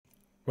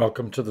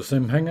Welcome to the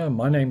Sim Hangar.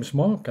 My name's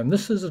Mark and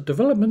this is a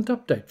development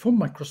update for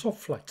Microsoft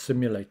Flight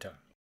Simulator.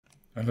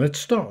 And let's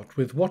start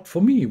with what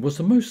for me was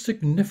the most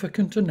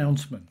significant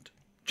announcement.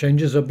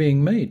 Changes are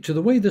being made to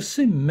the way the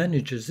Sim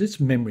manages its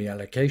memory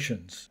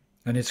allocations,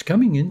 and it's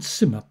coming in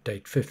Sim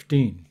Update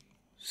 15.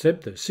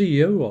 Seb, the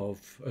CEO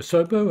of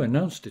Asobo,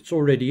 announced it's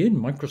already in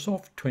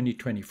Microsoft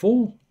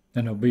 2024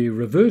 and it'll be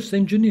reverse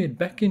engineered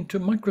back into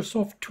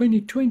Microsoft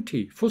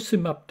 2020 for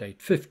Sim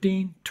Update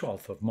 15,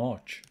 12th of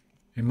March.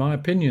 In my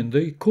opinion,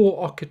 the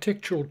core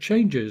architectural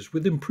changes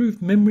with improved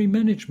memory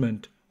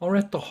management are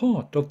at the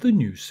heart of the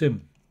new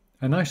Sim,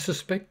 and I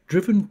suspect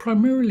driven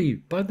primarily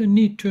by the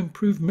need to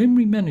improve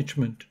memory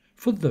management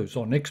for those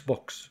on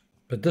Xbox.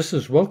 But this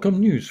is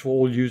welcome news for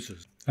all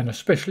users, and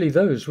especially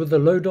those with a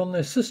load on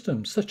their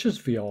systems such as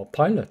VR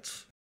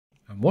pilots.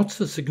 And what's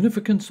the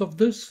significance of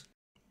this?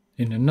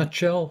 In a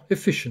nutshell,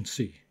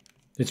 efficiency.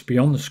 It's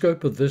beyond the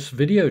scope of this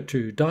video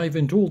to dive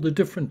into all the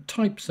different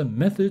types and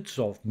methods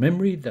of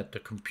memory that the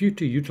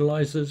computer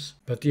utilizes,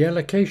 but the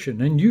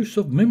allocation and use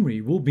of memory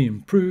will be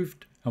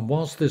improved, and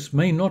whilst this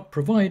may not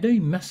provide a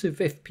massive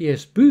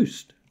FPS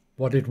boost,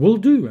 what it will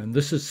do, and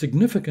this is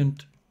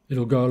significant,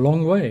 it'll go a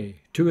long way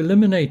to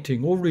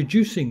eliminating or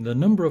reducing the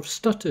number of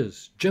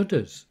stutters,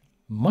 judders,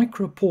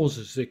 micro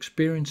pauses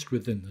experienced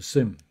within the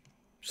Sim.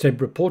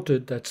 Seb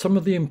reported that some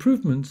of the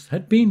improvements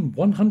had been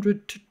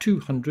 100 to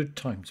 200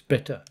 times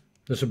better.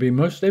 This will be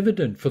most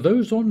evident for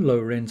those on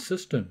lower-end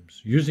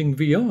systems using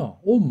VR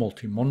or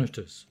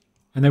multi-monitors.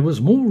 And there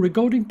was more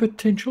regarding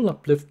potential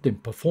uplift in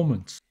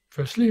performance.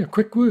 Firstly, a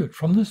quick word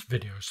from this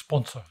video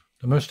sponsor.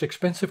 The most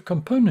expensive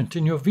component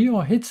in your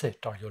VR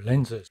headset are your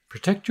lenses.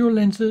 Protect your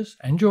lenses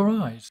and your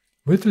eyes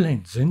with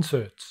lens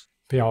inserts.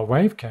 VR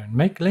Wave can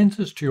make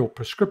lenses to your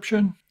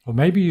prescription, or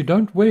maybe you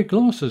don't wear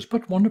glasses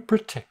but want to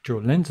protect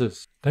your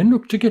lenses. Then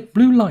look to get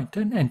blue light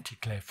and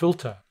anti-glare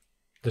filter.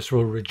 This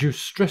will reduce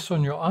stress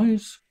on your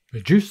eyes.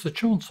 Reduce the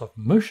chance of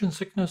motion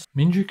sickness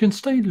means you can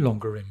stay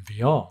longer in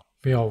VR.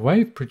 VR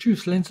Wave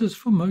produce lenses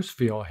for most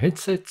VR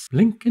headsets,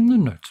 link in the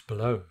notes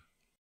below.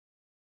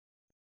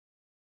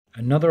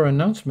 Another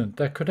announcement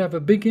that could have a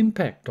big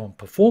impact on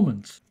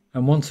performance,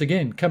 and once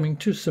again coming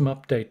to Sim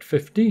Update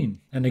 15,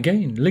 and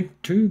again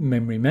linked to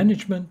memory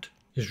management,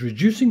 is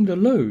reducing the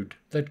load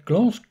that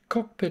Glass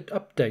Cockpit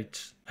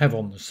updates have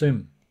on the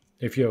Sim.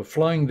 If you're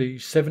flying the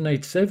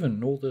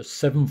 787 or the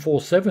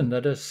 747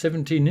 that has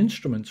 17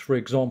 instruments, for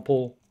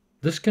example,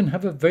 this can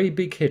have a very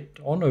big hit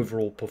on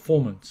overall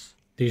performance.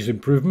 These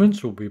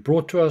improvements will be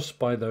brought to us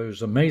by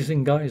those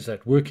amazing guys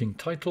at Working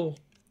Title.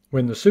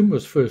 When the Sim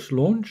was first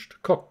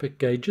launched, cockpit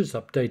gauges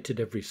updated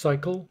every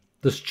cycle.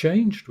 This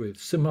changed with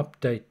Sim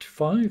Update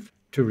 5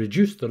 to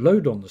reduce the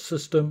load on the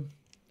system,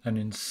 and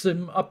in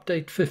Sim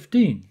Update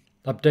 15,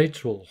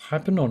 updates will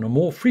happen on a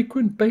more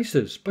frequent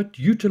basis but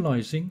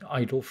utilizing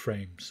idle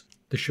frames.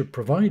 This should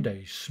provide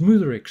a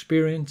smoother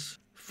experience,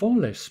 far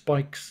less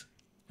spikes,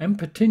 and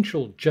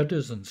potential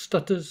judders and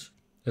stutters,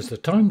 as the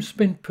time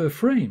spent per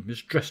frame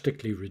is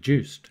drastically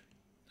reduced.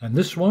 And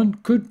this one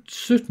could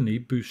certainly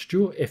boost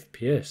your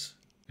FPS.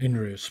 In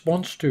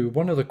response to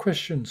one of the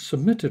questions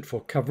submitted for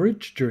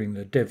coverage during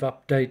the dev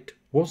update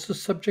was the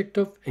subject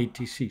of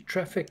ATC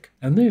traffic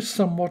and their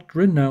somewhat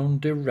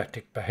renowned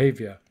erratic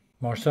behavior.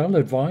 Marcel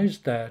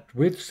advised that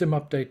with Sim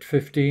Update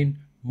 15,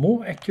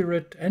 more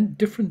accurate and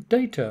different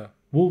data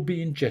will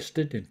be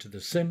ingested into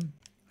the Sim.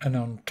 And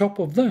on top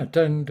of that,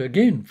 and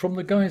again from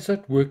the guys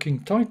at Working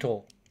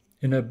Title,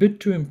 in a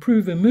bid to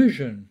improve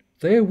immersion,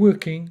 they're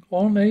working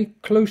on a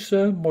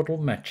closer model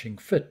matching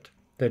fit.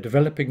 They're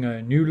developing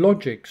a new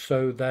logic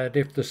so that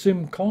if the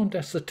Sim can't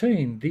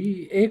ascertain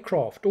the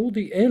aircraft or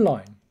the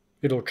airline,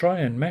 it'll try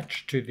and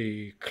match to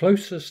the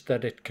closest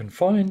that it can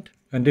find,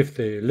 and if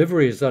the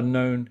livery is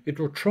unknown, it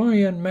will try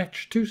and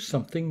match to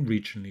something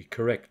regionally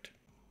correct.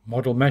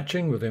 Model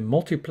matching within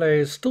multiplayer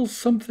is still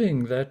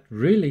something that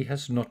really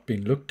has not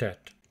been looked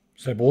at.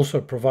 Seb also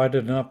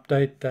provided an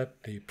update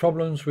that the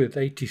problems with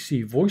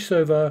ATC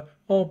voiceover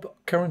are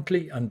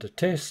currently under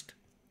test,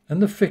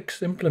 and the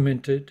fix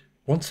implemented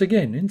once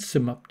again in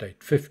Sim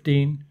Update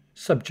 15,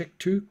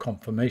 subject to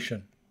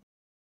confirmation.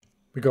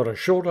 We got a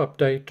short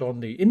update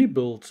on the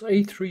iniBuilds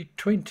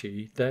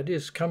A320 that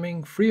is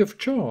coming free of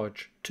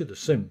charge to the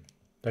Sim.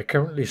 They're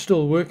currently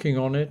still working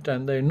on it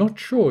and they're not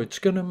sure it's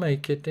going to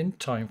make it in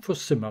time for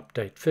Sim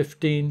Update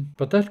 15,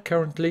 but that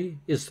currently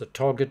is the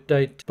target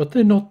date, but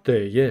they're not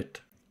there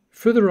yet.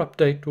 Further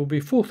update will be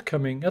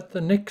forthcoming at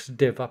the next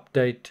dev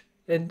update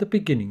in the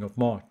beginning of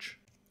March.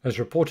 As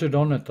reported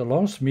on at the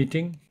last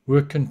meeting,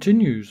 work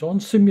continues on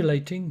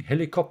simulating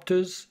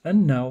helicopters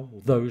and now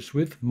those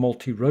with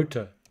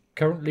multi-rotor.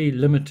 Currently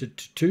limited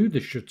to 2,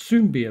 this should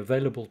soon be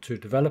available to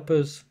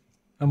developers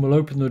and will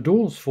open the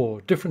doors for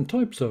different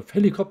types of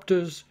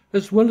helicopters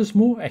as well as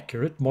more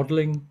accurate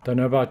modelling. Don't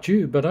know about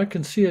you, but I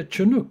can see a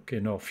Chinook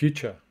in our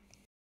future.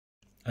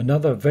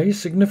 Another very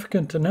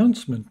significant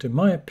announcement, in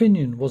my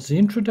opinion, was the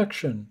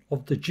introduction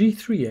of the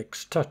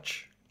G3X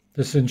Touch.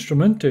 This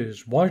instrument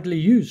is widely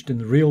used in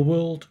the real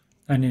world,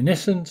 and in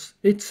essence,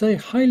 it's a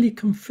highly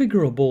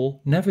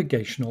configurable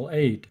navigational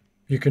aid.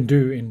 You can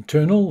do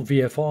internal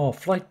VFR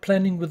flight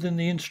planning within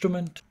the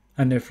instrument,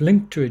 and if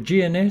linked to a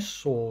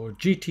GNS or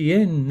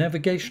GTN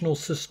navigational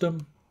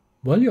system,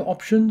 well, your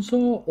options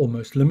are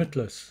almost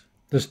limitless.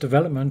 This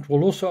development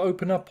will also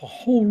open up a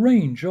whole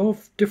range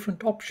of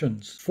different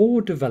options for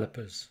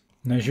developers.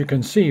 And as you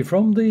can see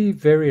from the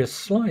various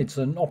slides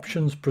and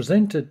options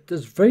presented,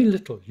 there's very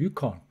little you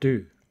can't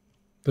do.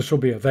 This will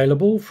be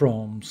available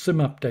from Sim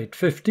Update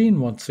 15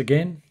 once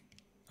again,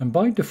 and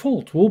by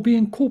default will be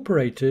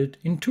incorporated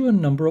into a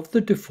number of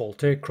the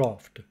default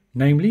aircraft,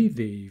 namely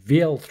the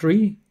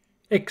VL3,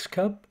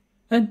 XCub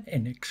and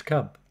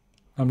NXCub.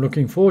 I'm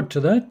looking forward to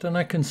that, and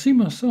I can see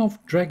myself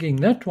dragging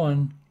that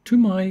one to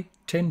my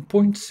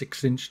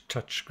 10.6-inch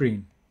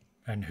touchscreen.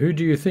 And who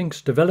do you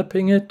think's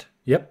developing it?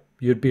 Yep,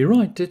 you'd be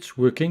right, it's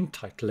Working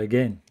Title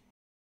again.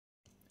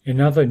 In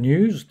other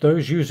news,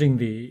 those using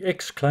the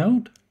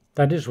xCloud,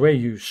 that is where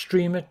you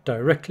stream it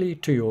directly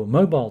to your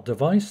mobile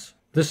device,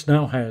 this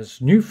now has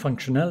new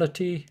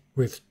functionality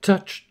with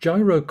touch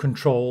gyro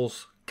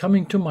controls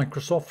coming to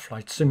Microsoft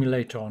Flight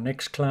Simulator on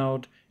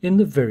xCloud in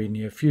the very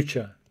near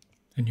future.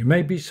 And you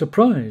may be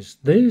surprised,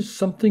 there's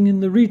something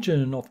in the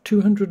region of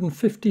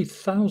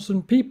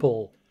 250,000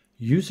 people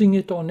using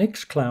it on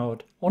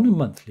xCloud on a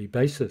monthly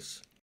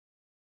basis.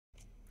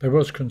 There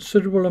was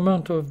considerable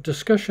amount of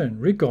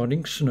discussion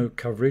regarding snow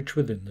coverage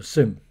within the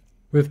sim,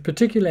 with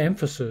particular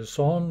emphasis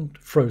on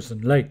frozen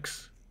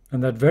lakes,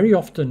 and that very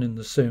often in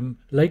the sim,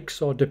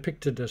 lakes are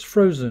depicted as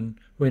frozen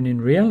when in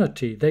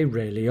reality they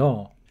rarely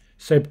are.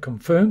 Seb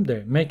confirmed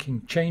they're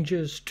making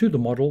changes to the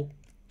model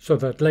so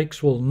that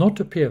lakes will not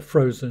appear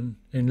frozen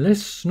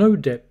unless snow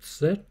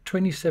depths at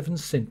 27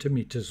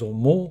 centimeters or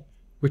more,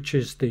 which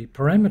is the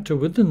parameter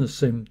within the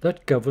sim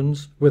that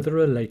governs whether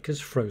a lake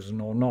is frozen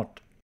or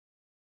not.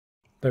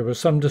 There was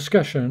some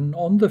discussion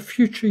on the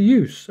future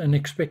use and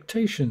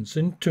expectations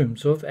in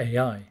terms of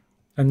AI,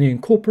 and the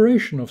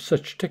incorporation of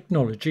such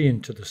technology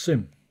into the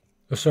sim.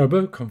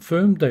 Asobo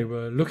confirmed they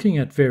were looking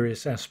at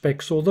various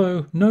aspects,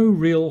 although no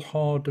real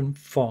hard and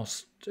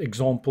fast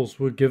examples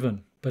were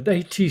given. But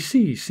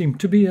ATC seemed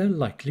to be a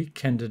likely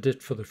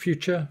candidate for the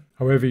future.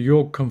 However,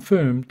 Jorg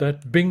confirmed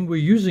that Bing were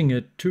using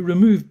it to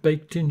remove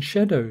baked-in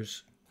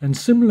shadows and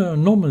similar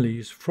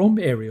anomalies from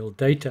aerial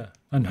data.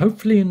 And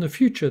hopefully in the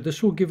future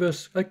this will give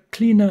us a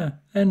cleaner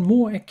and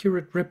more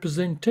accurate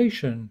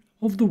representation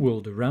of the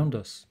world around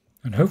us.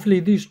 And hopefully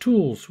these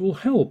tools will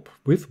help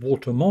with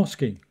water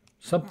masking,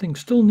 something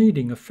still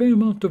needing a fair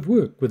amount of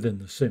work within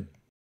the sim.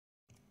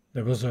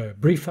 There was a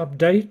brief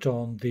update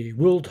on the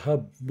World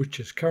Hub, which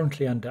is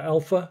currently under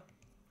alpha.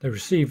 They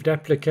received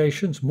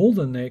applications more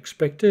than they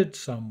expected,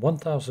 some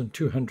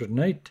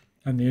 1,208,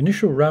 and the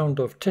initial round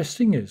of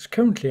testing is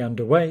currently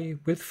underway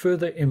with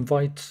further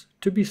invites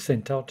to be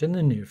sent out in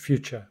the near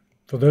future.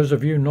 For those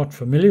of you not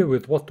familiar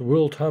with what the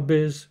World Hub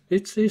is,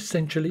 it's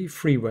essentially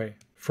freeware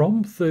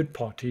from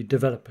third-party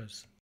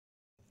developers.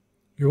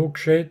 Jorg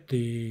shared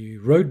the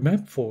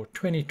roadmap for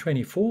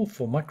 2024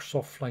 for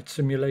Microsoft Flight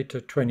Simulator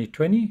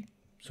 2020.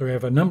 So we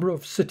have a number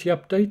of city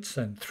updates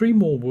and 3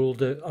 more world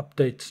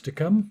updates to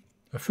come,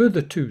 a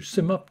further 2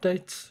 sim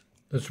updates,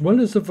 as well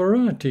as a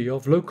variety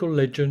of local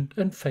legend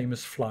and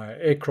famous flyer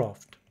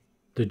aircraft.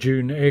 The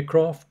June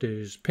aircraft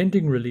is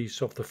pending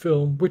release of the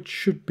film, which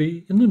should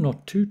be in the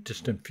not too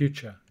distant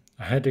future.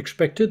 I had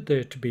expected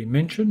there to be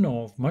mention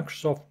of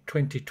Microsoft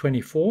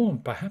 2024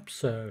 and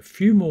perhaps a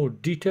few more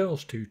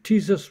details to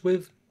tease us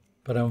with,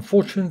 but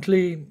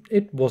unfortunately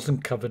it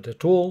wasn't covered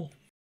at all.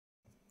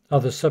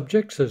 Other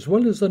subjects as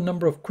well as a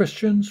number of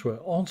questions were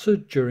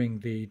answered during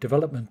the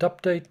development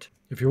update.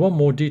 If you want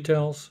more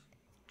details,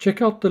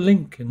 check out the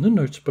link in the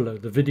notes below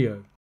the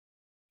video.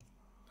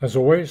 As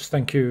always,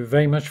 thank you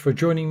very much for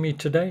joining me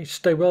today.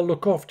 Stay well,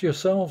 look after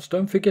yourselves.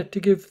 Don't forget to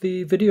give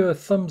the video a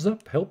thumbs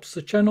up, helps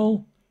the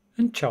channel,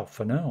 and ciao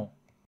for now.